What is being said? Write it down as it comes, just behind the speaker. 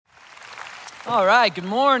All right, good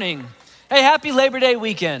morning. Hey, happy Labor Day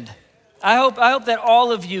weekend. I hope that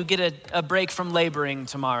all of you get a break from laboring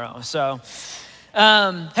tomorrow. So,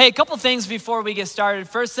 hey, a couple things before we get started.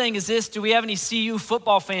 First thing is this: do we have any CU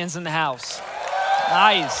football fans in the house?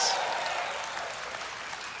 Nice.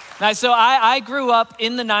 Nice. So I grew up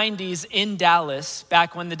in the 90s in Dallas,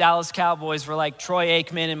 back when the Dallas Cowboys were like Troy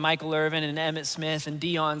Aikman and Michael Irvin and Emmitt Smith and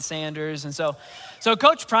Deion Sanders. And so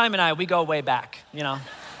Coach Prime and I, we go way back, you know.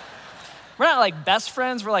 We're not like best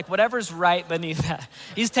friends. We're like whatever's right beneath that.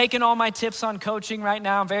 He's taking all my tips on coaching right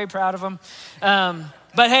now. I'm very proud of him.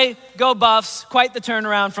 But hey, go Buffs. Quite the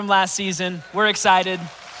turnaround from last season. We're excited.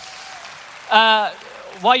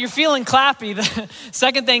 While you're feeling clappy, the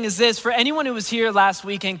second thing is this. For anyone who was here last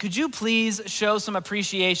weekend, could you please show some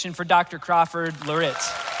appreciation for Dr. Crawford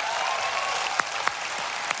Loritz?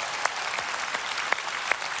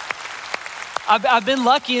 I've been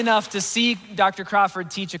lucky enough to see Dr. Crawford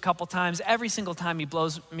teach a couple times. Every single time he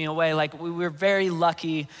blows me away. Like, we're very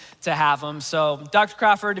lucky to have him. So Dr.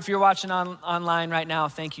 Crawford, if you're watching online right now,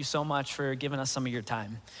 thank you so much for giving us some of your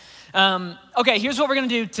time. Okay, here's what we're gonna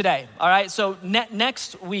do today, all right? So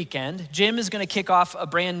next weekend, Jim is gonna kick off a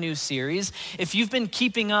brand new series. If you've been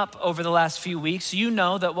keeping up over the last few weeks, you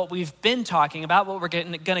know that what we've been talking about, what we're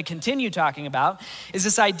gonna continue talking about, is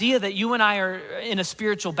this idea that you and I are in a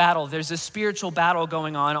spiritual battle. There's this spiritual battle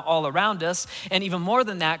going on all around us, and even more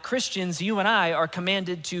than that, Christians, you and I, are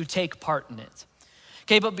commanded to take part in it.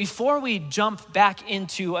 Okay, but before we jump back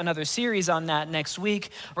into another series on that next week,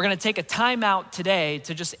 we're gonna take a time out today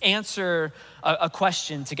to just answer a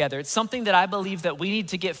question together. It's something that I believe that we need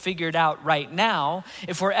to get figured out right now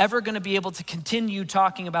if we're ever gonna be able to continue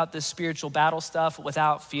talking about this spiritual battle stuff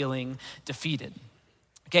without feeling defeated.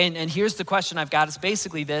 Okay, and here's the question I've got. It's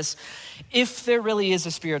basically this: if there really is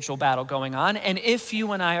a spiritual battle going on, and if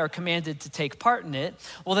you and I are commanded to take part in it,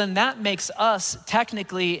 well, then that makes us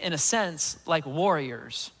technically, in a sense, like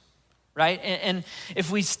warriors, right? And if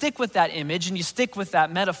we stick with that image and you stick with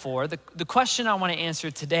that metaphor, the question I want to answer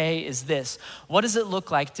today is this: what does it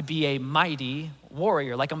look like to be a mighty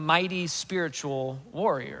warrior, like a mighty spiritual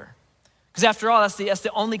warrior? Because after all, that's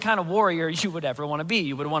the only kind of warrior you would ever want to be.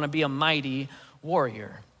 You would want to be a mighty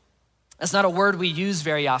warrior. That's not a word we use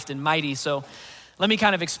very often, mighty. So let me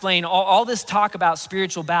kind of explain. All this talk about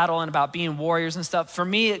spiritual battle and about being warriors and stuff, for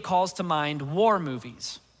me, it calls to mind war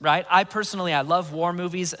movies, right? I love war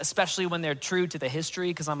movies, especially when they're true to the history,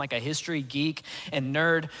 because I'm like a history geek and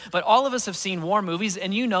nerd. But all of us have seen war movies,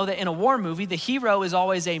 and you know that in a war movie, the hero is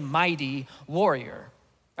always a mighty warrior,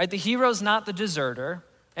 right? The hero's not the deserter.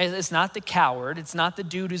 It's not the coward. It's not the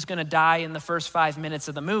dude who's gonna die in the first 5 minutes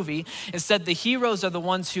of the movie. Instead, the heroes are the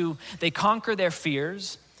ones who, they conquer their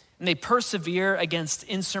fears and they persevere against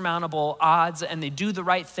insurmountable odds, and they do the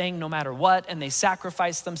right thing no matter what, and they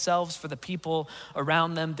sacrifice themselves for the people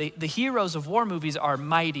around them. The heroes of war movies are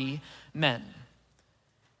mighty men.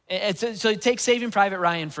 So take Saving Private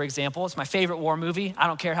Ryan, for example. It's my favorite war movie. I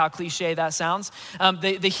don't care how cliche that sounds.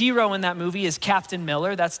 The hero in that movie is Captain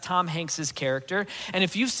Miller. That's Tom Hanks's character. And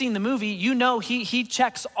if you've seen the movie, you know he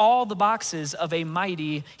checks all the boxes of a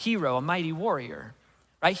mighty hero, a mighty warrior,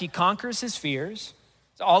 right? He conquers his fears.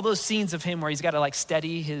 So all those scenes of him where he's got to like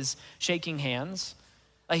steady his shaking hands.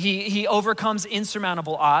 He overcomes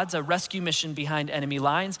insurmountable odds, a rescue mission behind enemy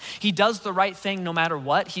lines. He does the right thing no matter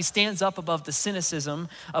what. He stands up above the cynicism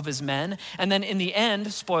of his men. And then in the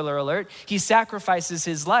end, spoiler alert, he sacrifices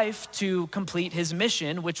his life to complete his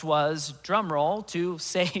mission, which was, drumroll, to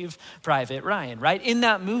save Private Ryan, right? In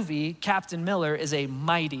that movie, Captain Miller is a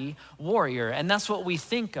mighty warrior. And that's what we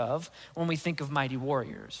think of when we think of mighty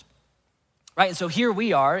warriors. Right, and so here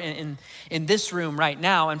we are in this room right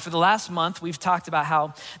now, and for the last month, we've talked about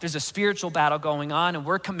how there's a spiritual battle going on, and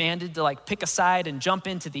we're commanded to like pick a side and jump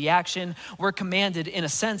into the action. We're commanded, in a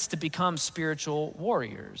sense, to become spiritual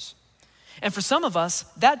warriors. And for some of us,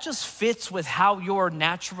 that just fits with how you're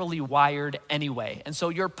naturally wired anyway. And so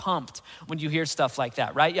you're pumped when you hear stuff like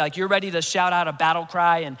that, right? Like you're ready to shout out a battle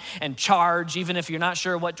cry and charge, even if you're not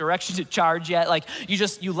sure what direction to charge yet. Like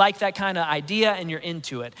you like that kind of idea and you're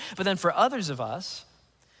into it. But then for others of us,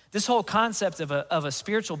 this whole concept of a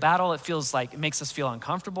spiritual battle, it makes us feel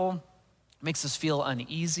uncomfortable, makes us feel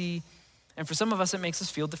uneasy. And for some of us, it makes us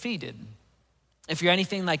feel defeated. If you're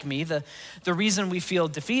anything like me, the reason we feel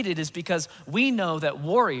defeated is because we know that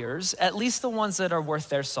warriors, at least the ones that are worth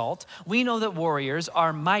their salt, we know that warriors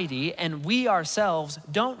are mighty, and we ourselves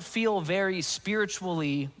don't feel very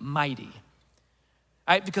spiritually mighty.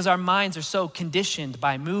 right? Because our minds are so conditioned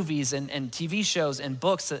by movies and TV shows and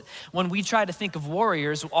books that when we try to think of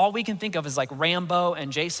warriors, all we can think of is like Rambo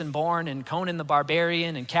and Jason Bourne and Conan the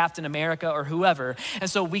Barbarian and Captain America or whoever. And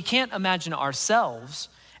so we can't imagine ourselves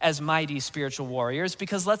as mighty spiritual warriors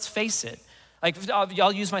because let's face it, like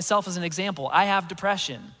I'll use myself as an example. I have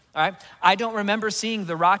depression, all right? I don't remember seeing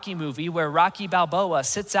the Rocky movie where Rocky Balboa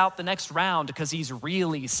sits out the next round because he's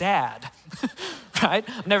really sad, right?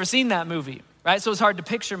 I've never seen that movie. Right? So it's hard to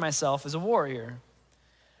picture myself as a warrior.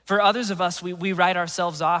 For others of us, we write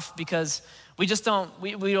ourselves off because we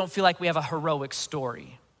don't feel like we have a heroic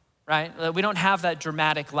story, right? We don't have that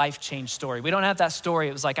dramatic life change story. We don't have that story.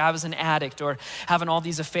 It was like I was an addict or having all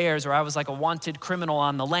these affairs, or I was like a wanted criminal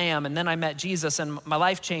on the lam, and then I met Jesus and my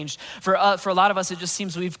life changed. For a lot of us, it just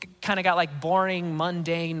seems we've kind of got like boring,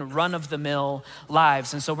 mundane, run-of-the-mill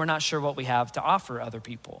lives, and so we're not sure what we have to offer other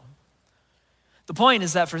people. The point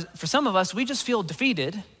is that for some of us, we just feel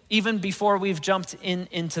defeated even before we've jumped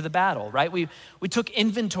into the battle, right? We took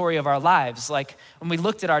inventory of our lives, like when we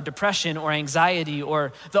looked at our depression or anxiety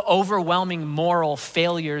or the overwhelming moral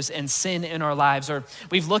failures and sin in our lives, or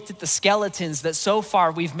we've looked at the skeletons that so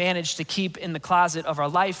far we've managed to keep in the closet of our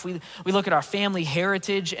life. We look at our family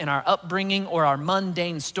heritage and our upbringing or our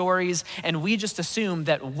mundane stories, and we just assume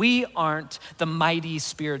that we aren't the mighty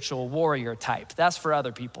spiritual warrior type. That's for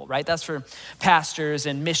other people, right? That's for pastors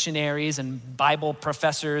and missionaries and Bible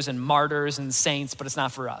professors and martyrs and saints, but it's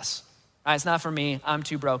not for us. Right? It's not for me. I'm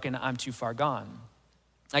too broken. I'm too far gone.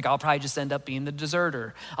 Like I'll probably just end up being the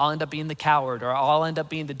deserter. I'll end up being the coward, or I'll end up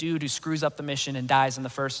being the dude who screws up the mission and dies in the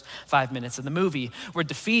first 5 minutes of the movie. We're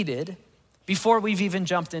defeated before we've even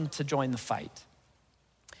jumped in to join the fight.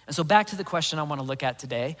 And so back to the question I want to look at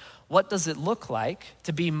today. What does it look like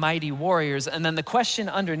to be mighty warriors? And then the question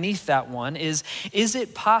underneath that one is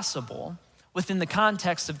it possible within the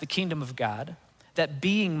context of the kingdom of God that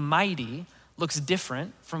being mighty looks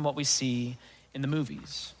different from what we see in the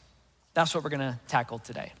movies? That's what we're gonna tackle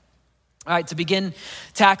today. All right, to begin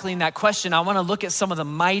tackling that question, I wanna look at some of the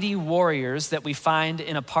mighty warriors that we find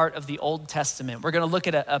in a part of the Old Testament. We're gonna look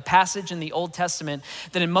at a passage in the Old Testament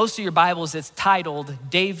that in most of your Bibles, it's titled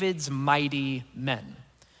David's Mighty Men.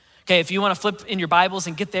 Okay, if you want to flip in your Bibles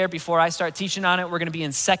and get there before I start teaching on it, we're going to be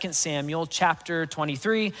in 2 Samuel chapter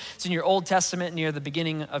 23. It's in your Old Testament near the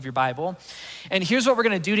beginning of your Bible. And here's what we're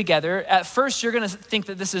going to do together. At first, you're going to think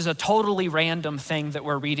that this is a totally random thing that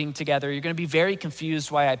we're reading together. You're going to be very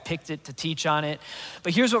confused why I picked it to teach on it.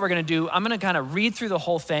 But here's what we're going to do. I'm going to kind of read through the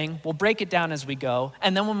whole thing. We'll break it down as we go.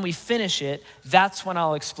 And then when we finish it, that's when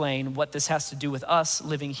I'll explain what this has to do with us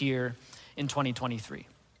living here in 2023.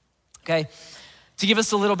 Okay? To give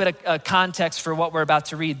us a little bit of context for what we're about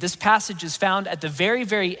to read, this passage is found at the very,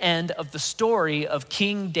 very end of the story of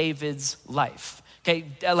King David's life. Okay,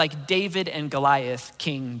 like David and Goliath,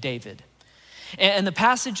 King David. And the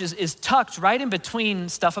passage is tucked right in between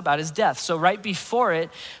stuff about his death. So right before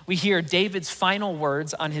it, we hear David's final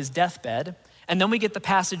words on his deathbed. And then we get the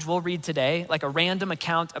passage we'll read today, like a random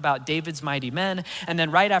account about David's mighty men. And then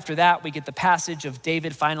right after that, we get the passage of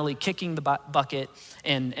David finally kicking the bucket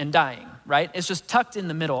and dying, right? It's just tucked in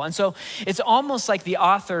the middle. And so it's almost like the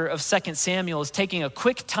author of 2 Samuel is taking a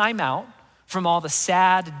quick time out from all the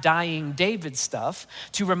sad, dying David stuff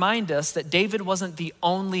to remind us that David wasn't the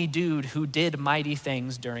only dude who did mighty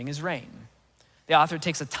things during his reign. The author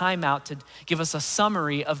takes a time out to give us a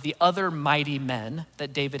summary of the other mighty men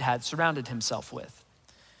that David had surrounded himself with.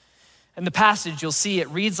 In the passage, you'll see it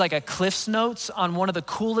reads like a Cliff's Notes on one of the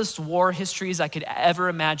coolest war histories I could ever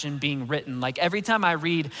imagine being written. Like every time I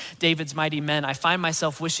read David's mighty men, I find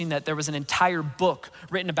myself wishing that there was an entire book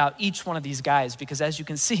written about each one of these guys, because as you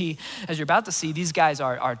can see, as you're about to see, these guys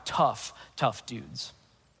are tough dudes.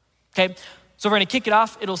 Okay? So we're gonna kick it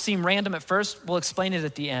off. It'll seem random at first. We'll explain it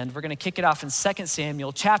at the end. We're gonna kick it off in 2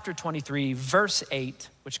 Samuel chapter 23, verse 8,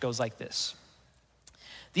 which goes like this.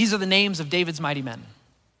 These are the names of David's mighty men.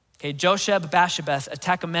 Okay, Josheb-Basshebeth, a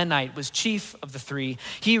Tahkemonite, was chief of the three.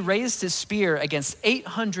 He raised his spear against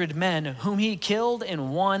 800 men whom he killed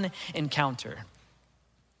in one encounter.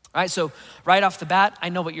 All right, so right off the bat, I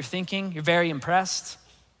know what you're thinking. You're very impressed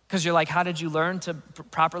because you're like, how did you learn to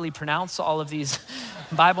properly pronounce all of these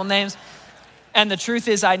Bible names? And the truth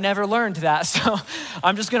is I never learned that. So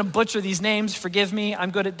I'm just gonna butcher these names. Forgive me,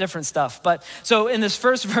 I'm good at different stuff. But so in this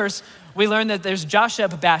first verse, we learn that there's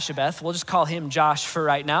Josheb-Basshebeth. We'll just call him Josh for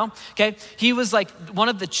right now, okay? He was like one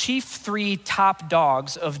of the chief 3 top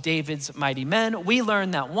dogs of David's mighty men. We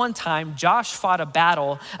learned that one time Josh fought a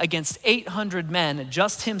battle against 800 men,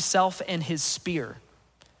 just himself and his spear.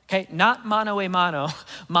 Okay, not mano a mano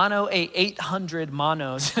a 800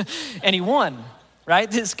 manos, and he won, right?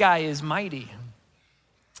 This guy is mighty.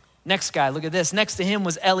 Next guy, look at this. Next to him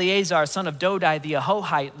was Eleazar, son of Dodai, the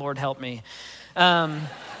Ahohite, Lord help me.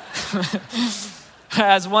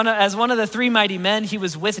 As one of the three mighty men, he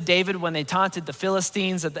was with David when they taunted the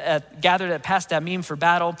Philistines gathered at Pas-dammim for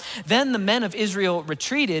battle. Then the men of Israel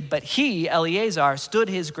retreated, but he, Eleazar, stood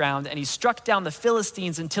his ground, and he struck down the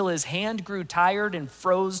Philistines until his hand grew tired and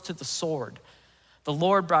froze to the sword. The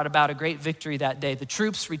Lord brought about a great victory that day. The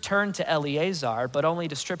troops returned to Eleazar, but only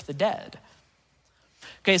to strip the dead.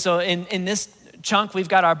 Okay, so in this chunk, we've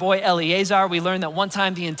got our boy Eleazar. We learned that one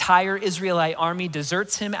time the entire Israelite army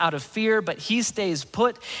deserts him out of fear, but he stays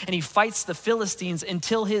put and he fights the Philistines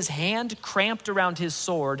until his hand cramped around his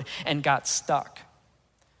sword and got stuck.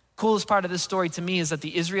 Coolest part of this story to me is that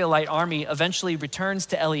the Israelite army eventually returns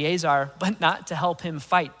to Eleazar, but not to help him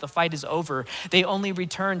fight. The fight is over. They only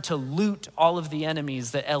return to loot all of the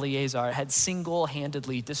enemies that Eleazar had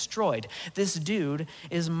single-handedly destroyed. This dude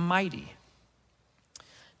is mighty.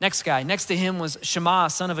 Next guy, next to him was Shammah,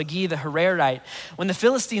 son of Agi, the Hararite. When the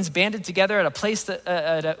Philistines banded together at a place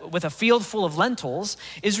with a field full of lentils,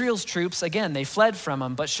 Israel's troops, again, they fled from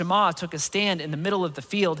him. But Shammah took a stand in the middle of the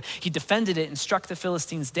field. He defended it and struck the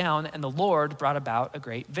Philistines down, and the Lord brought about a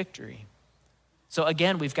great victory. So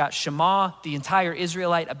again, we've got Shammah, the entire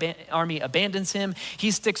Israelite army abandons him. He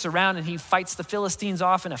sticks around and he fights the Philistines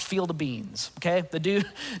off in a field of beans, okay? The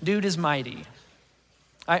dude is mighty,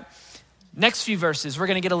 all right? Next few verses, we're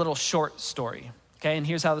gonna get a little short story, okay? And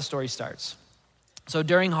here's how the story starts. So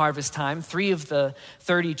during harvest time, 3 of the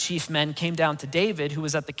 30 chief men came down to David, who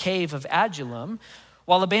was at the cave of Adullam,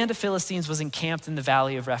 while a band of Philistines was encamped in the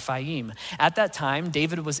valley of Rephaim. At that time,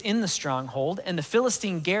 David was in the stronghold, and the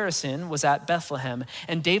Philistine garrison was at Bethlehem.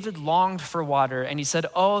 And David longed for water, and he said,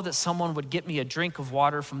 "Oh, that someone would get me a drink of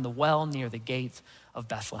water from the well near the gate of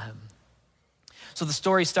Bethlehem." So the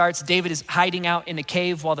story starts, David is hiding out in a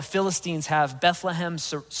cave while the Philistines have Bethlehem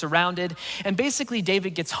surrounded. And basically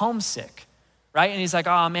David gets homesick, right? And he's like,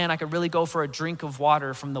 oh man, I could really go for a drink of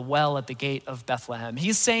water from the well at the gate of Bethlehem.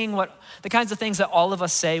 He's saying the kinds of things that all of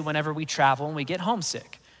us say whenever we travel and we get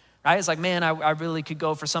homesick, right? It's like, man, I really could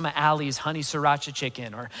go for some of Allie's honey sriracha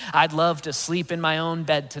chicken, or I'd love to sleep in my own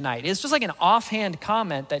bed tonight. It's just like an offhand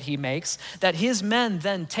comment that he makes that his men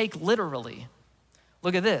then take literally.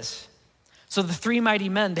 Look at this. So the 3 mighty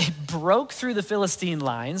men, they broke through the Philistine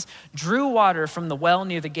lines, drew water from the well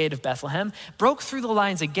near the gate of Bethlehem, broke through the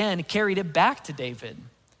lines again, carried it back to David.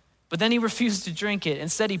 But then he refused to drink it.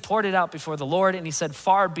 Instead, he poured it out before the Lord, and he said,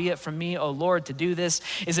 "Far be it from me, O Lord, to do this.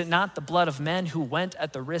 Is it not the blood of men who went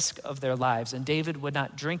at the risk of their lives?" And David would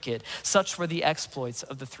not drink it. Such were the exploits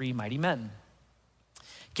of the 3 mighty men.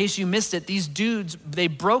 In case you missed it, these dudes, they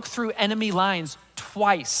broke through enemy lines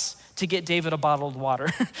twice to get David a bottled water,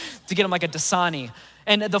 to get him like a Dasani.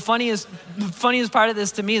 And the funniest part of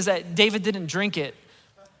this to me is that David didn't drink it.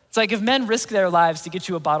 It's like if men risk their lives to get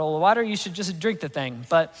you a bottle of water, you should just drink the thing.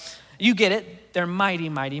 But you get it, they're mighty,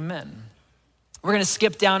 mighty men. We're gonna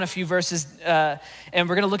skip down a few verses and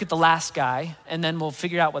we're gonna look at the last guy, and then we'll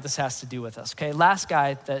figure out what this has to do with us, okay? Last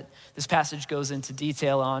guy that this passage goes into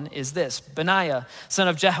detail on is this. Benaiah, son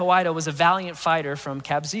of Jehoiada, was a valiant fighter from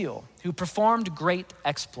Kabzeel who performed great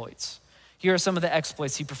exploits. Here are some of the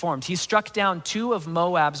exploits he performed. He struck down 2 of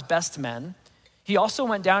Moab's best men. He also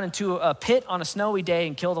went down into a pit on a snowy day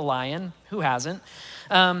and killed a lion. Who hasn't?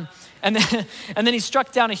 And then he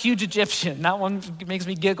struck down a huge Egyptian. That one makes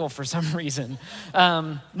me giggle for some reason.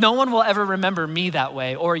 No one will ever remember me that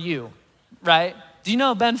way, or you, right? Do you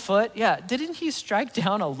know Ben Foote? Yeah, didn't he strike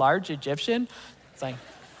down a large Egyptian? It's like,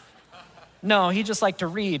 no, he just liked to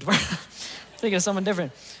read. We're thinking of someone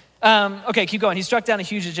different. Okay, keep going. He struck down a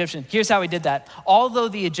huge Egyptian. Here's how he did that. Although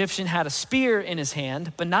the Egyptian had a spear in his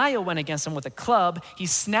hand, Benaiah went against him with a club. He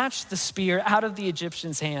snatched the spear out of the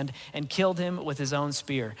Egyptian's hand and killed him with his own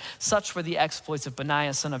spear. Such were the exploits of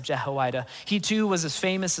Benaiah, son of Jehoiada. He too was as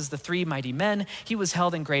famous as the 3 mighty men. He was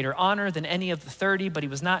held in greater honor than any of the 30, but he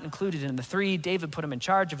was not included in the 3. David put him in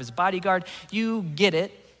charge of his bodyguard. You get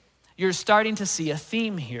it. You're starting to see a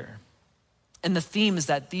theme here. And the theme is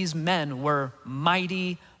that these men were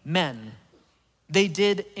mighty men. They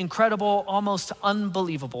did incredible, almost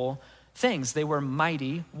unbelievable things. They were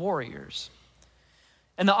mighty warriors.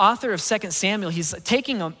 And the author of 2 Samuel, he's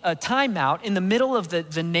taking a time out in the middle of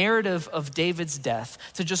the narrative of David's death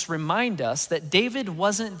to just remind us that David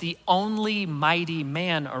wasn't the only mighty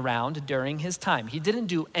man around during his time. He didn't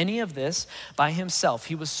do any of this by himself.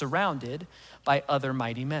 He was surrounded by other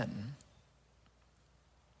mighty men.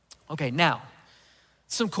 Okay, now,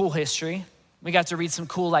 some cool history. We got to read some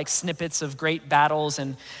cool snippets of great battles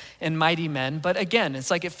and mighty men. But again,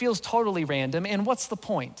 it's like it feels totally random. And what's the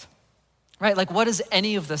point, right? Like, what does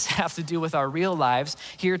any of this have to do with our real lives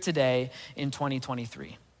here today in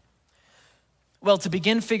 2023? Well, to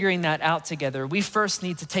begin figuring that out together, we first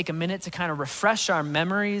need to take a minute to kind of refresh our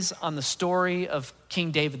memories on the story of King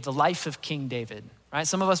David, the life of King David, right?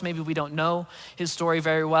 Some of us, maybe we don't know his story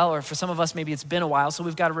very well, or for some of us, maybe it's been a while, so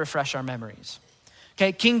we've got to refresh our memories.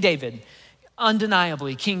 Okay, King David,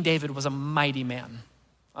 undeniably, King David was a mighty man,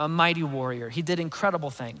 a mighty warrior. He did incredible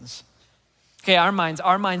things. Okay, our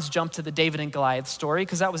minds jump to the David and Goliath story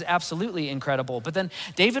because that was absolutely incredible. But then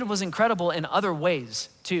David was incredible in other ways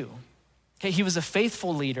too. Okay, he was a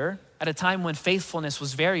faithful leader at a time when faithfulness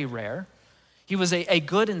was very rare. He was a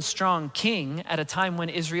good and strong king at a time when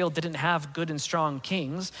Israel didn't have good and strong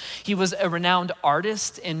kings. He was a renowned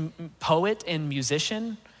artist and poet and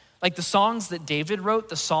musician. Like the songs that David wrote,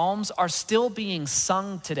 the Psalms, are still being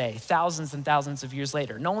sung today, thousands and thousands of years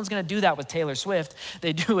later. No one's gonna do that with Taylor Swift.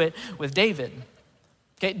 They do it with David.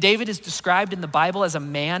 Okay, David is described in the Bible as a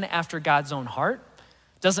man after God's own heart.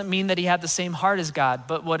 Doesn't mean that he had the same heart as God,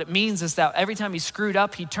 but what it means is that every time he screwed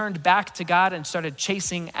up, he turned back to God and started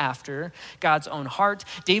chasing after God's own heart.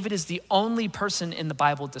 David is the only person in the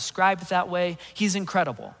Bible described that way. He's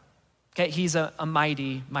incredible. Okay, he's a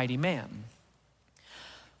mighty, mighty man.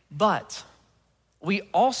 But we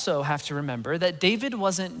also have to remember that David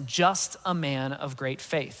wasn't just a man of great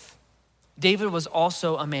faith. David was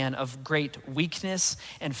also a man of great weakness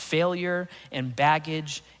and failure and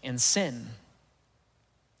baggage and sin.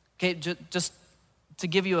 Okay, just to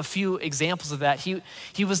give you a few examples of that,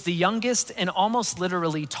 he was the youngest and almost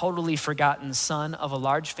literally totally forgotten son of a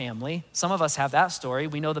large family. Some of us have that story.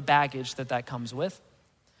 We know the baggage that comes with.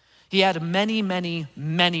 He had many, many,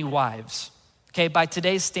 many wives. Okay, by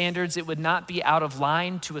today's standards, it would not be out of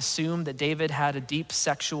line to assume that David had a deep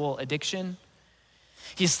sexual addiction.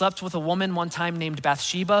 He slept with a woman one time named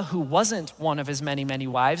Bathsheba, who wasn't one of his many, many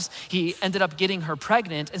wives. He ended up getting her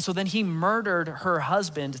pregnant, and so then he murdered her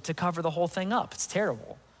husband to cover the whole thing up. It's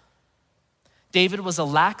terrible. David was a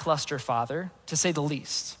lackluster father, to say the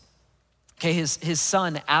least. Okay, his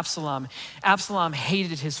son, Absalom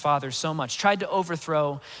hated his father so much, tried to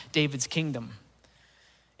overthrow David's kingdom.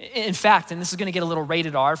 In fact, and this is gonna get a little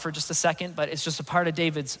rated R for just a second, but it's just a part of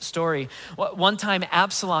David's story. One time,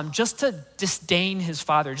 Absalom, just to disdain his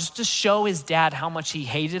father, just to show his dad how much he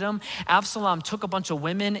hated him, Absalom took a bunch of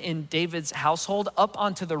women in David's household up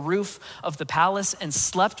onto the roof of the palace and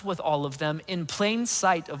slept with all of them in plain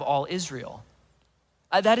sight of all Israel.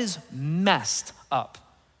 That is messed up.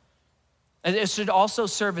 It should also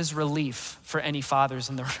serve as relief for any fathers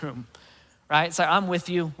in the room. Right? It's like, I'm with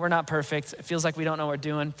you. We're not perfect. It feels like we don't know what we're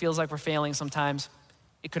doing. Feels like we're failing sometimes.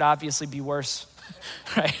 It could obviously be worse,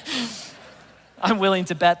 right? I'm willing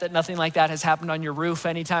to bet that nothing like that has happened on your roof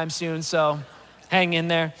anytime soon, so hang in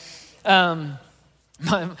there.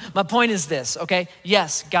 My point is this, okay?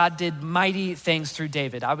 Yes, God did mighty things through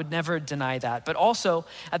David. I would never deny that. But also,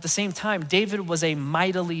 at the same time, David was a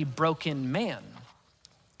mightily broken man.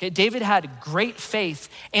 Okay, David had great faith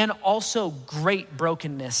and also great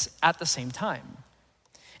brokenness at the same time.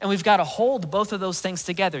 And we've got to hold both of those things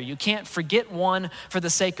together. You can't forget one for the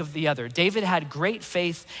sake of the other. David had great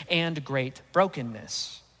faith and great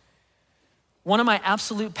brokenness. One of my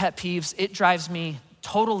absolute pet peeves, it drives me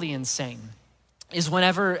totally insane, is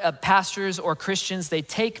whenever pastors or Christians, they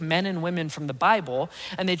take men and women from the Bible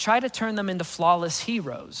and they try to turn them into flawless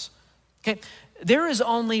heroes. Okay. There is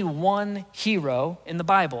only one hero in the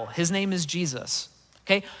Bible. His name is Jesus,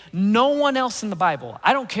 okay? No one else in the Bible.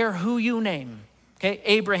 I don't care who you name, okay?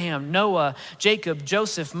 Abraham, Noah, Jacob,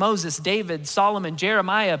 Joseph, Moses, David, Solomon,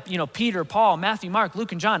 Jeremiah, Peter, Paul, Matthew, Mark,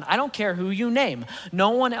 Luke, and John. I don't care who you name. No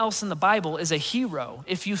one else in the Bible is a hero.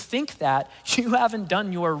 If you think that, you haven't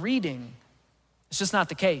done your reading. It's just not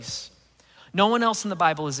the case. No one else in the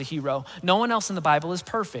Bible is a hero. No one else in the Bible is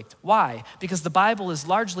perfect. Why? Because the Bible is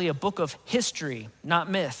largely a book of history,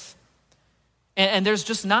 not myth. And there's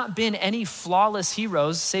just not been any flawless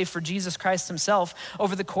heroes, save for Jesus Christ himself,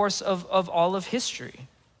 over the course of all of history.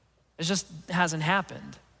 It just hasn't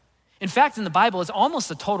happened. In fact, in the Bible, it's almost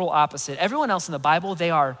the total opposite. Everyone else in the Bible,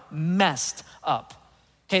 they are messed up.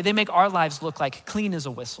 Okay, they make our lives look like clean as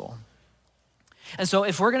a whistle. And so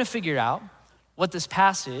if we're gonna figure out what this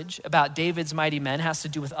passage about David's mighty men has to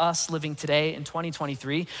do with us living today in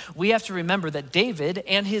 2023, we have to remember that David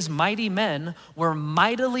and his mighty men were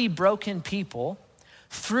mightily broken people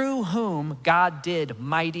through whom God did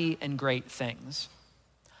mighty and great things.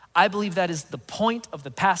 I believe that is the point of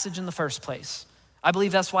the passage in the first place. I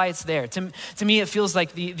believe that's why it's there. To me, it feels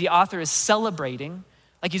like the author is celebrating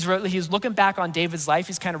Like he's looking back on David's life.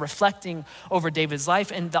 He's kind of reflecting over David's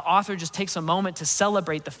life. And the author just takes a moment to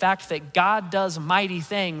celebrate the fact that God does mighty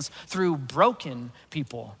things through broken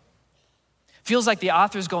people. Feels like the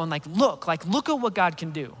author's going like, look at what God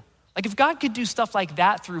can do. Like if God could do stuff like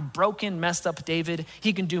that through broken, messed up David,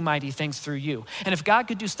 he can do mighty things through you. And if God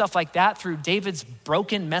could do stuff like that through David's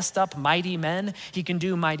broken, messed up, mighty men, he can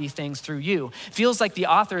do mighty things through you. Feels like the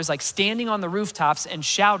author is like standing on the rooftops and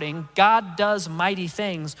shouting, God does mighty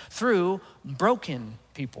things through broken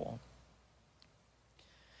people.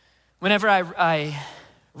 Whenever I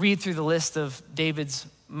read through the list of David's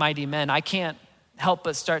mighty men, I can't help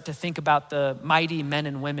but start to think about the mighty men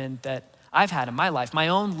and women that I've had in my life, my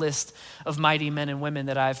own list of mighty men and women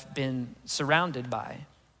that I've been surrounded by.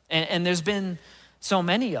 And there's been so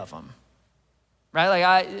many of them, right?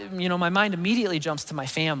 Like my mind immediately jumps to my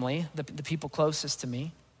family, the people closest to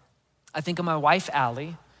me. I think of my wife,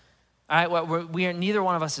 Allie. All right, well, neither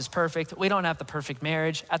one of us is perfect. We don't have the perfect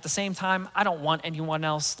marriage. At the same time, I don't want anyone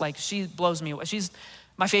else. Like she blows me away. She's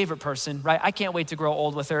my favorite person, right? I can't wait to grow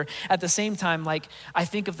old with her. At the same time, like I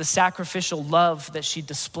think of the sacrificial love that she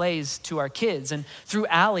displays to our kids. And through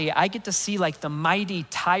Allie, I get to see like the mighty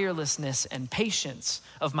tirelessness and patience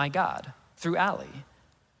of my God through Allie.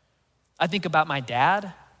 I think about my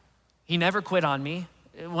dad. He never quit on me.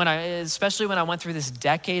 Especially when I went through this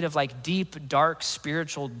decade of like deep, dark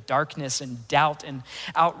spiritual darkness and doubt and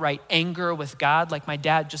outright anger with God, like my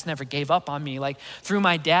dad just never gave up on me. Like through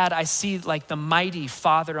my dad, I see like the mighty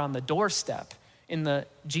father on the doorstep in the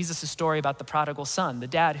Jesus' story about the prodigal son, the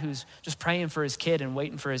dad who's just praying for his kid and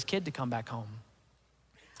waiting for his kid to come back home.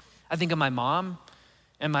 I think of my mom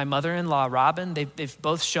and my mother-in-law, Robin. They've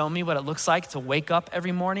both shown me what it looks like to wake up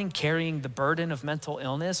every morning carrying the burden of mental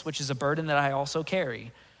illness, which is a burden that I also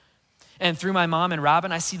carry. And through my mom and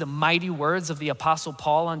Robin, I see the mighty words of the Apostle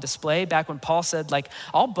Paul on display back when Paul said, like,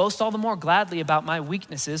 I'll boast all the more gladly about my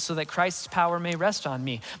weaknesses so that Christ's power may rest on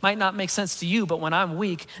me. Might not make sense to you, but when I'm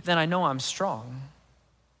weak, then I know I'm strong.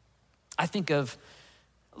 I think of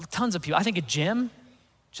tons of people. I think of Jim,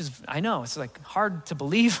 which is, I know, it's like hard to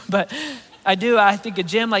believe, but I do. I think of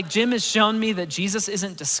Jim. Like Jim has shown me that Jesus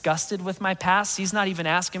isn't disgusted with my past. He's not even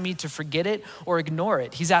asking me to forget it or ignore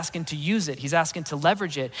it. He's asking to use it. He's asking to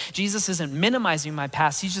leverage it. Jesus isn't minimizing my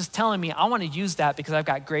past. He's just telling me, I want to use that because I've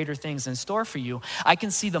got greater things in store for you. I can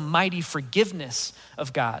see the mighty forgiveness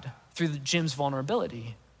of God through Jim's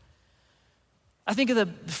vulnerability. I think of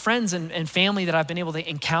the friends and family that I've been able to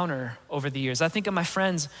encounter over the years. I think of my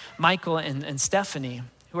friends, Michael and Stephanie,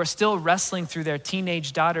 who are still wrestling through their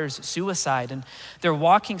teenage daughter's suicide. And they're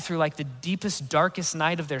walking through like the deepest, darkest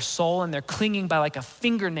night of their soul, and they're clinging by like a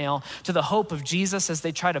fingernail to the hope of Jesus as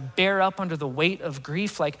they try to bear up under the weight of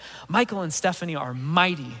grief. Like Michael and Stephanie are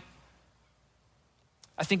mighty.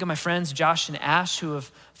 I think of my friends, Josh and Ash, who have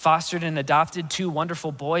fostered and adopted two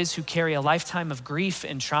wonderful boys who carry a lifetime of grief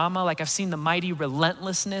and trauma. Like I've seen the mighty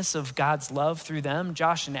relentlessness of God's love through them.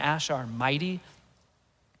 Josh and Ash are mighty.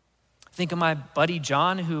 Think of my buddy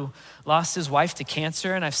John, who lost his wife to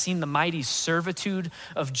cancer, and I've seen the mighty servitude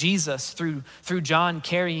of Jesus through John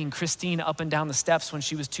carrying Christine up and down the steps when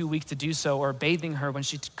she was too weak to do so, or bathing her when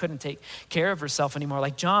she couldn't take care of herself anymore.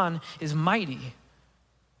 Like John is mighty.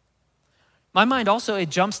 My mind also, it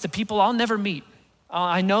jumps to people I'll never meet.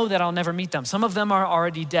 I know that I'll never meet them. Some of them are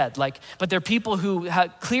already dead, but they're people who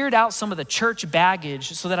have cleared out some of the church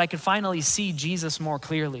baggage so that I could finally see Jesus more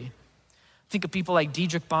clearly. Think of people like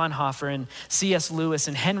Dietrich Bonhoeffer and C.S. Lewis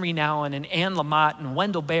and Henry Nouwen and Anne Lamott and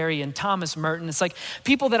Wendell Berry and Thomas Merton. It's like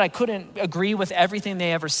people that I couldn't agree with everything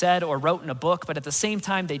they ever said or wrote in a book, but at the same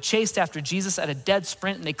time, they chased after Jesus at a dead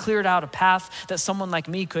sprint and they cleared out a path that someone like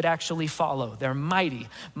me could actually follow. They're mighty,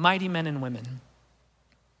 mighty men and women.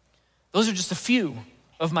 Those are just a few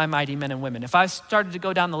of my mighty men and women. If I started to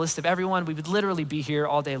go down the list of everyone, we would literally be here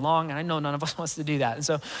all day long, and I know none of us wants to do that. And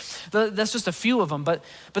so that's just a few of them. But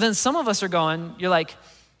then some of us are going, you're like,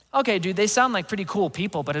 okay, dude, they sound like pretty cool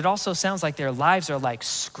people, but it also sounds like their lives are like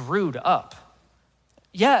screwed up.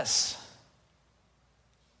 Yes.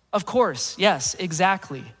 Of course, yes,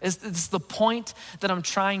 exactly. It's the point that I'm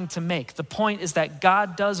trying to make. The point is that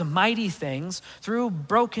God does mighty things through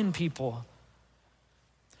broken people.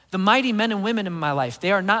 The mighty men and women in my life,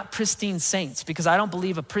 they are not pristine saints because I don't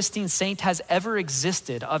believe a pristine saint has ever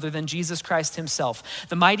existed other than Jesus Christ himself.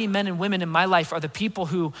 The mighty men and women in my life are the people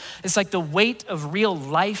who, it's like the weight of real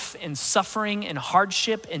life and suffering and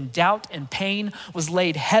hardship and doubt and pain was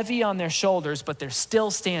laid heavy on their shoulders, but they're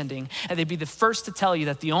still standing. And they'd be the first to tell you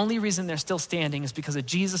that the only reason they're still standing is because of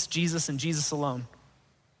Jesus, Jesus, and Jesus alone.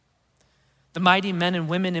 The mighty men and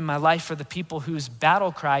women in my life are the people whose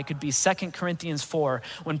battle cry could be 2 Corinthians 4,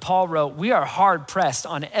 when Paul wrote, "We are hard pressed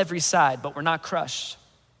on every side, but we're not crushed.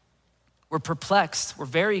 We're perplexed, we're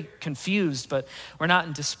very confused, but we're not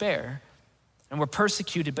in despair. And we're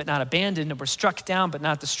persecuted, but not abandoned, and we're struck down, but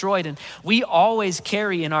not destroyed. And we always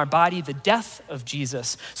carry in our body the death of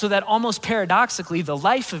Jesus, so that almost paradoxically, the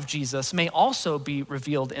life of Jesus may also be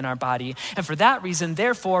revealed in our body. And for that reason,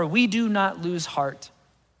 therefore, we do not lose heart.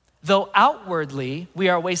 Though outwardly we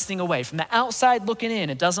are wasting away." From the outside looking in,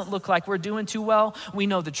 it doesn't look like we're doing too well. We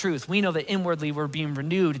know the truth. We know that inwardly we're being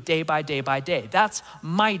renewed day by day by day. That's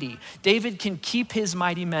mighty. David can keep his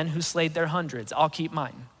mighty men who slayed their hundreds. I'll keep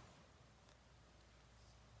mine.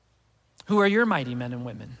 Who are your mighty men and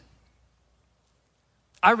women?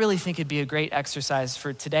 I really think it'd be a great exercise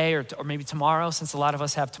for today or maybe tomorrow, since a lot of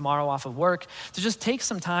us have tomorrow off of work, to just take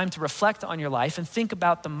some time to reflect on your life and think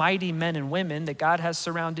about the mighty men and women that God has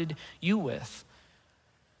surrounded you with.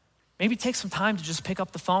 Maybe take some time to just pick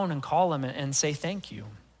up the phone and call them and say thank you.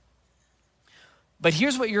 But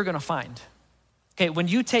here's what you're gonna find. Okay, when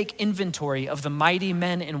you take inventory of the mighty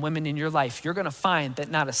men and women in your life, you're gonna find that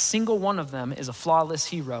not a single one of them is a flawless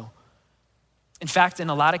hero. In fact, in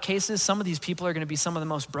a lot of cases, some of these people are gonna be some of the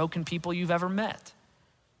most broken people you've ever met.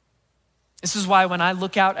 This is why when I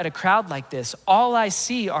look out at a crowd like this, all I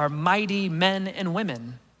see are mighty men and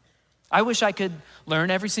women. I wish I could learn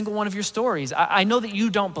every single one of your stories. I know that you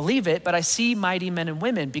don't believe it, but I see mighty men and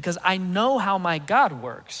women because I know how my God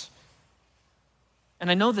works. And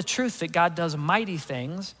I know the truth that God does mighty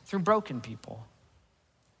things through broken people.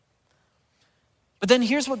 But then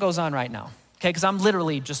here's what goes on right now. Okay, because I'm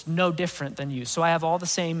literally just no different than you. So I have all the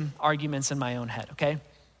same arguments in my own head, okay?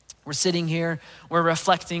 We're sitting here, we're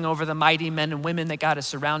reflecting over the mighty men and women that God has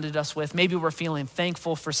surrounded us with. Maybe we're feeling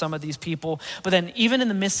thankful for some of these people, but then even in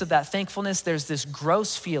the midst of that thankfulness, there's this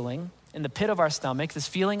gross feeling in the pit of our stomach, this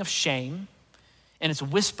feeling of shame, and it's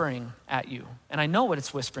whispering at you. And I know what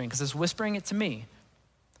it's whispering because it's whispering it to me.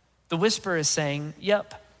 The whisper is saying,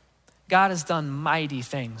 yep, God has done mighty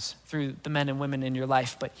things through the men and women in your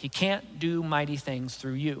life, but he can't do mighty things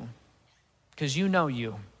through you because you know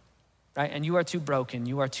you, right? And you are too broken,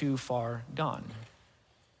 you are too far gone.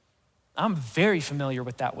 I'm very familiar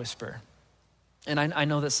with that whisper. And I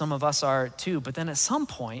know that some of us are too, but then at some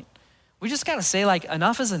point, we just gotta say like,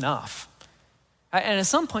 enough is enough. And at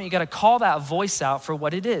some point, you gotta call that voice out for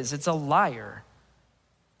what it is. It's a liar.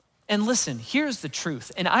 And listen, here's the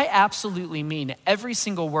truth. And I absolutely mean every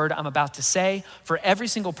single word I'm about to say for every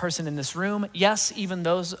single person in this room. Yes, even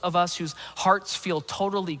those of us whose hearts feel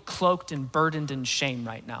totally cloaked and burdened in shame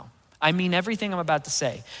right now. I mean everything I'm about to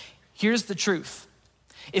say. Here's the truth.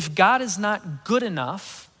 If God is not good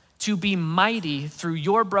enough to be mighty through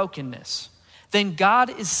your brokenness, then God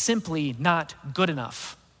is simply not good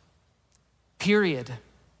enough. Period.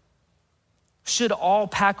 Should all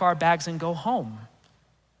pack our bags and go home.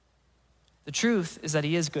 The truth is that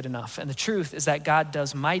he is good enough, and the truth is that God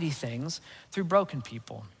does mighty things through broken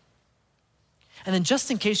people. And then just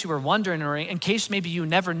in case you were wondering, or in case maybe you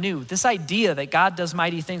never knew, this idea that God does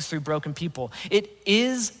mighty things through broken people, it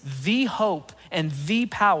is the hope and the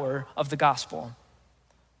power of the gospel.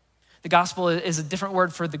 The gospel is a different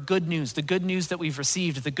word for the good news that we've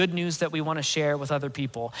received, the good news that we want to share with other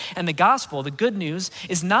people. And the gospel, the good news,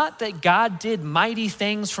 is not that God did mighty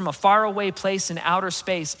things from a faraway place in outer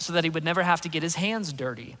space so that he would never have to get his hands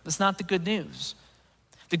dirty. That's not the good news.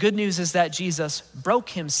 The good news is that Jesus broke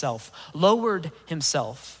himself, lowered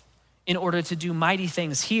himself in order to do mighty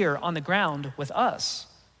things here on the ground with us.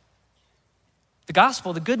 The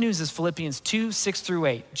gospel, the good news is Philippians 2,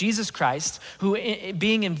 6-8. Jesus Christ, who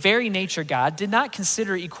being in very nature God, did not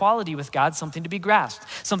consider equality with God something to be grasped,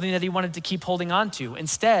 something that he wanted to keep holding on to.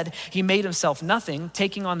 Instead, he made himself nothing,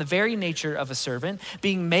 taking on the very nature of a servant,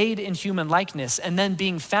 being made in human likeness, and then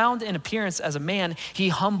being found in appearance as a man, he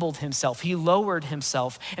humbled himself, he lowered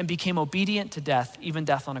himself, and became obedient to death, even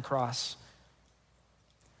death on a cross.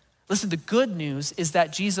 Listen, the good news is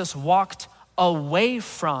that Jesus walked away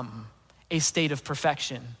from a state of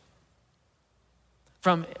perfection.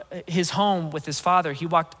 From his home with his Father, he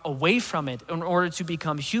walked away from it in order to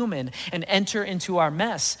become human and enter into our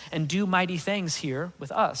mess and do mighty things here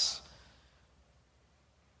with us.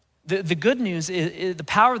 The good news, the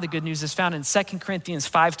power of the good news is found in 2 Corinthians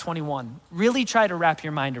 5:21. Really try to wrap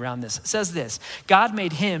your mind around this. It says this, God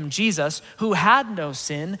made him, Jesus, who had no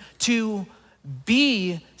sin, to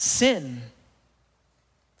be sin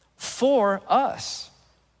for us,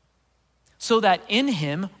 so that in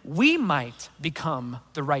him we might become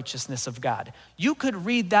the righteousness of God. You could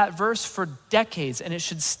read that verse for decades and it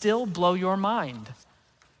should still blow your mind.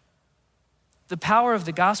 The power of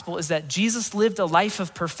the gospel is that Jesus lived a life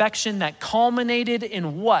of perfection that culminated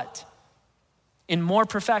in what? In more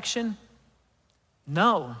perfection?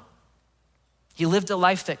 No. He lived a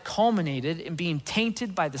life that culminated in being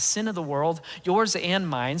tainted by the sin of the world, yours and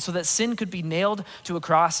mine, so that sin could be nailed to a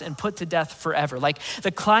cross and put to death forever. Like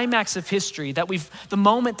the climax of history, the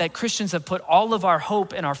moment that Christians have put all of our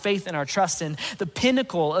hope and our faith and our trust in, the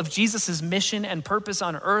pinnacle of Jesus' mission and purpose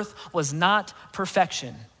on earth was not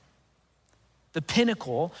perfection. The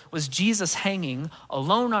pinnacle was Jesus hanging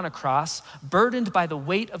alone on a cross, burdened by the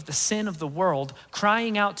weight of the sin of the world,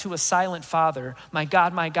 crying out to a silent Father, my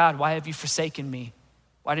God, why have you forsaken me?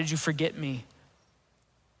 Why did you forget me?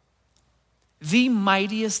 The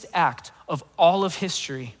mightiest act of all of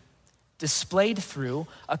history, displayed through,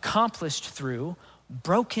 accomplished through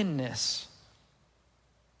brokenness.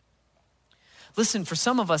 Listen, for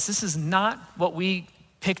some of us, this is not what we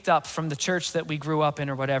picked up from the church that we grew up in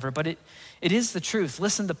or whatever, but it is the truth.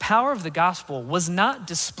 Listen, the power of the gospel was not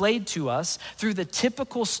displayed to us through the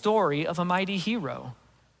typical story of a mighty hero.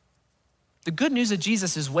 The good news of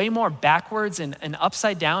Jesus is way more backwards and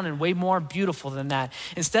upside down and way more beautiful than that.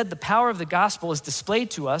 Instead, the power of the gospel is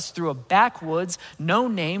displayed to us through a backwoods,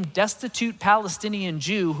 no-name, destitute Palestinian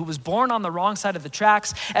Jew who was born on the wrong side of the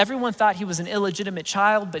tracks. Everyone thought he was an illegitimate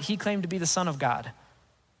child, but he claimed to be the Son of God.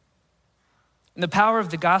 And the power of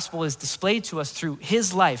the gospel is displayed to us through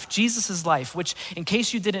his life, Jesus' life, which, in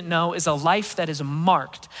case you didn't know, is a life that is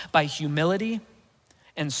marked by humility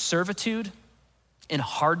and servitude and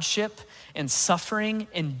hardship and suffering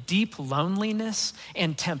and deep loneliness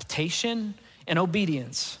and temptation and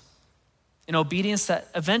obedience. An obedience that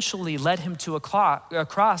eventually led him to a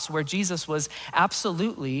cross where Jesus was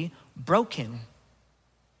absolutely broken.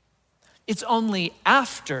 It's only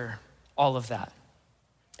after all of that.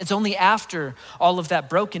 It's only after all of that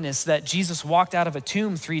brokenness that Jesus walked out of a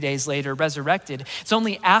tomb 3 days later, resurrected. It's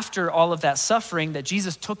only after all of that suffering that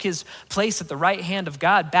Jesus took his place at the right hand of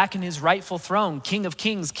God, back in his rightful throne, King of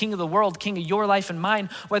kings, King of the world, King of your life and mine,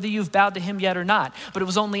 whether you've bowed to him yet or not. But it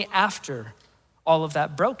was only after all of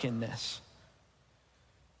that brokenness.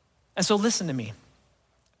 And so listen to me.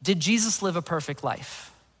 Did Jesus live a perfect life?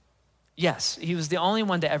 Yes, he was the only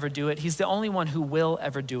one to ever do it. He's the only one who will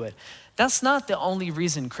ever do it. That's not the only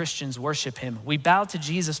reason Christians worship him. We bow to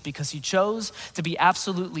Jesus because he chose to be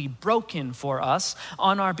absolutely broken for us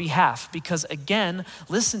on our behalf. Because again,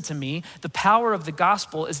 listen to me, the power of the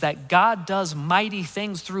gospel is that God does mighty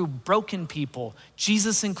things through broken people,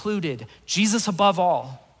 Jesus included, Jesus above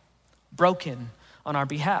all, broken on our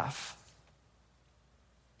behalf.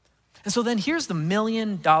 And so then here's the $1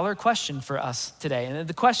 million question for us today. And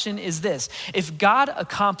the question is this: if God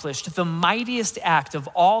accomplished the mightiest act of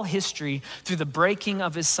all history through the breaking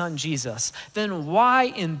of his son Jesus, then why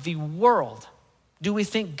in the world do we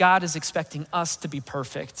think God is expecting us to be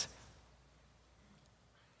perfect?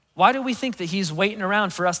 Why do we think that he's waiting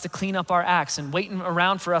around for us to clean up our acts and waiting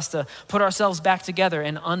around for us to put ourselves back together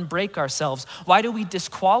and unbreak ourselves? Why do we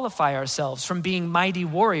disqualify ourselves from being mighty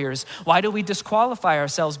warriors? Why do we disqualify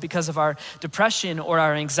ourselves because of our depression or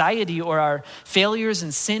our anxiety or our failures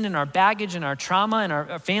and sin and our baggage and our trauma and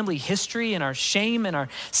our family history and our shame and our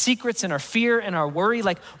secrets and our fear and our worry?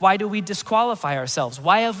 Like, why do we disqualify ourselves?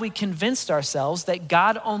 Why have we convinced ourselves that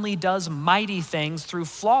God only does mighty things through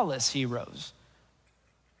flawless heroes?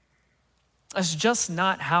 That's just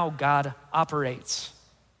not how God operates.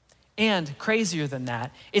 And crazier than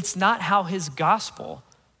that, it's not how his gospel,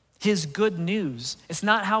 his good news, it's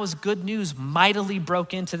not how his good news mightily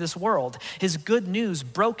broke into this world. His good news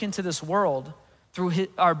broke into this world through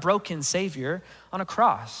our broken Savior on a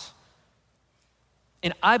cross.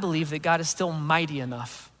 And I believe that God is still mighty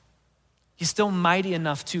enough. He's still mighty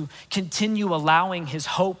enough to continue allowing his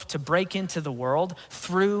hope to break into the world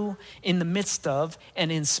through, in the midst of,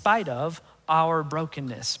 and in spite of our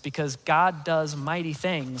brokenness, because God does mighty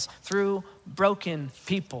things through broken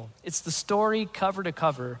people. It's the story cover to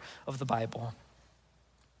cover of the Bible.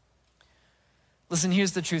 Listen,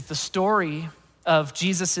 here's the truth. The story of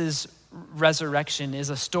Jesus' resurrection is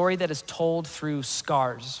a story that is told through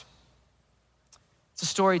scars. It's a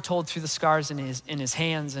story told through the scars in his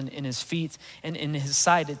hands and in his feet and in his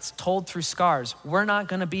side. It's told through scars. We're not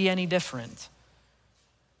gonna be any different.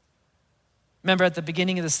 Remember at the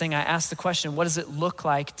beginning of this thing, I asked the question, what does it look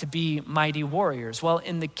like to be mighty warriors? Well,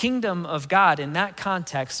 in the kingdom of God, in that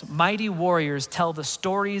context, mighty warriors tell the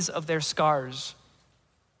stories of their scars.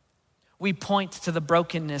 We point to the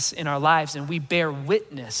brokenness in our lives and we bear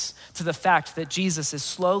witness to the fact that Jesus is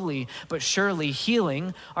slowly but surely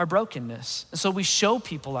healing our brokenness. And so we show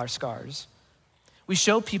people our scars. We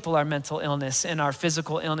show people our mental illness and our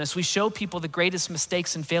physical illness. We show people the greatest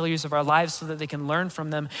mistakes and failures of our lives so that they can learn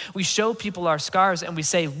from them. We show people our scars and we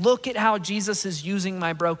say, look at how Jesus is using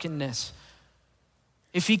my brokenness.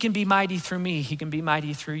 If he can be mighty through me, he can be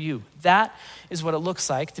mighty through you. That is what it looks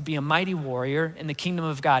like to be a mighty warrior in the kingdom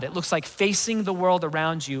of God. It looks like facing the world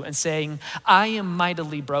around you and saying, I am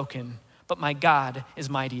mightily broken, but my God is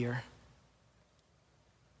mightier.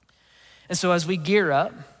 And so as we gear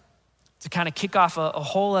up to kind of kick off a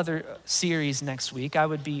whole other series next week, I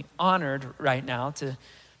would be honored right now to,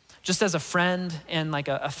 just as a friend and like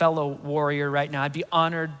a fellow warrior right now, I'd be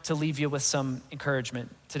honored to leave you with some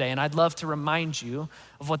encouragement today. And I'd love to remind you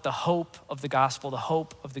of what the hope of the gospel, the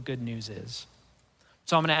hope of the good news is.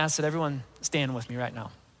 So I'm gonna ask that everyone stand with me right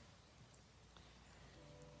now.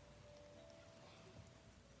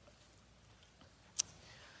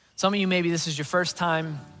 Some of you, maybe this is your first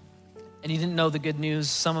time and you didn't know the good news.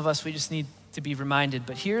 Some of us, we just need to be reminded.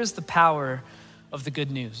 But here's the power of the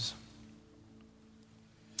good news.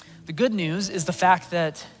 The good news is the fact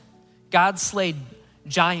that God slayed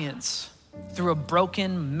giants through a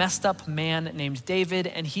broken, messed up man named David,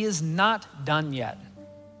 and he is not done yet.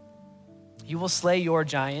 He will slay your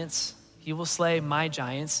giants. He will slay my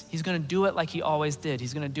giants. He's gonna do it like he always did.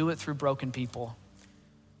 He's gonna do it through broken people.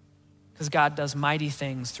 Because God does mighty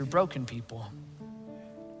things through broken people.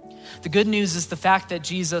 The good news is the fact that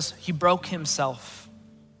Jesus, he broke himself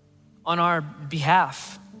on our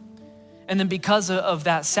behalf. And then because of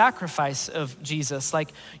that sacrifice of Jesus,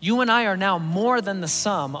 like you and I are now more than the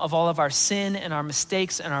sum of all of our sin and our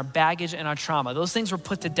mistakes and our baggage and our trauma. Those things were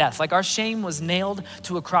put to death. Like our shame was nailed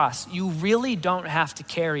to a cross. You really don't have to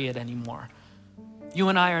carry it anymore. You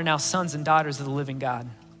and I are now sons and daughters of the living God.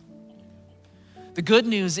 The good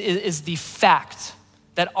news is the fact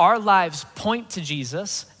that our lives point to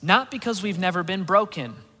Jesus, not because we've never been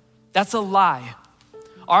broken. That's a lie.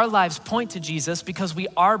 Our lives point to Jesus because we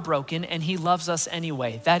are broken and he loves us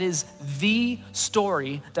anyway. That is the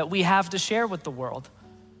story that we have to share with the world.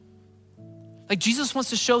 Like Jesus wants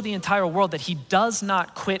to show the entire world that he does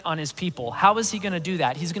not quit on his people. How is he gonna do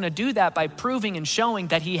that? He's gonna do that by proving and showing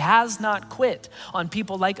that he has not quit on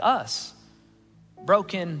people like us.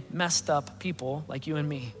 Broken, messed up people like you and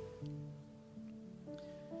me.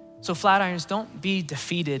 So Flatirons, don't be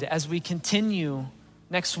defeated as we continue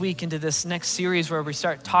next week into this next series where we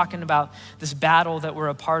start talking about this battle that we're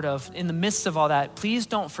a part of. In the midst of all that, please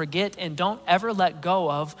don't forget and don't ever let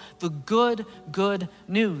go of the good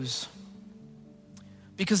news.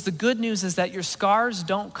 Because the good news is that your scars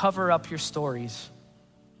don't cover up your stories.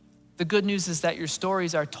 The good news is that your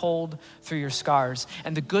stories are told through your scars.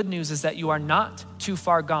 And the good news is that you are not too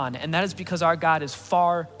far gone. And that is because our God is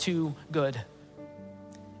far too good.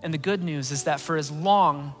 And the good news is that for as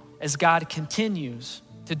long as God continues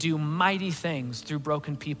to do mighty things through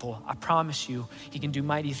broken people, I promise you, he can do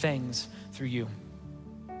mighty things through you.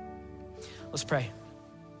 Let's pray.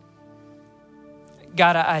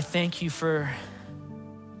 God, I thank you for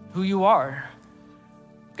who you are.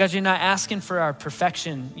 God, you're not asking for our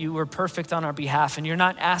perfection. You were perfect on our behalf, and you're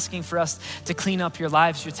not asking for us to clean up your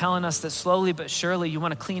lives. You're telling us that slowly but surely you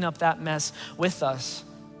want to clean up that mess with us.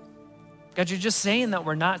 God, you're just saying that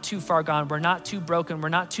we're not too far gone. We're not too broken. We're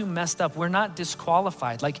not too messed up. We're not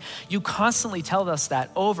disqualified. Like you constantly tell us that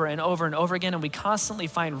over and over and over again, and we constantly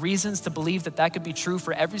find reasons to believe that that could be true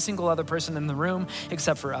for every single other person in the room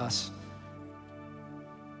except for us.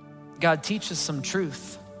 God, teach us some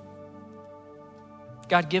truth.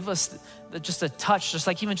 God, give us just a touch, just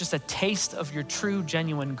like even just a taste of your true,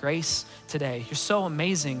 genuine grace today. You're so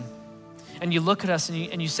amazing. And you look at us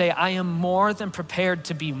and you say, I am more than prepared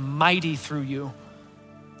to be mighty through you.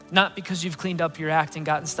 Not because you've cleaned up your act and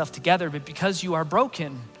gotten stuff together, but because you are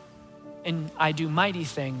broken. And I do mighty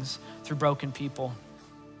things through broken people.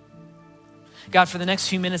 God, for the next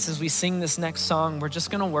few minutes as we sing this next song, we're just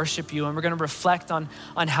gonna worship you and we're gonna reflect on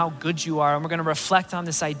how good you are. And we're gonna reflect on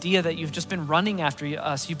this idea that you've just been running after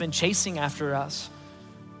us. You've been chasing after us.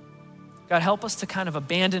 God, help us to kind of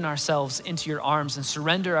abandon ourselves into your arms and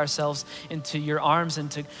surrender ourselves into your arms and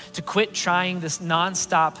to quit trying this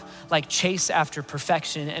nonstop like chase after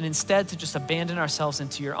perfection and instead to just abandon ourselves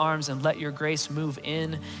into your arms and let your grace move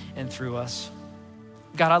in and through us.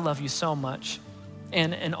 God, I love you so much.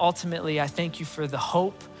 And ultimately, I thank you for the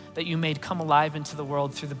hope that you made come alive into the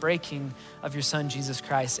world through the breaking of your son, Jesus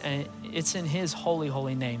Christ. And it's in his holy,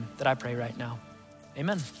 holy name that I pray right now.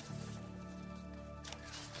 Amen.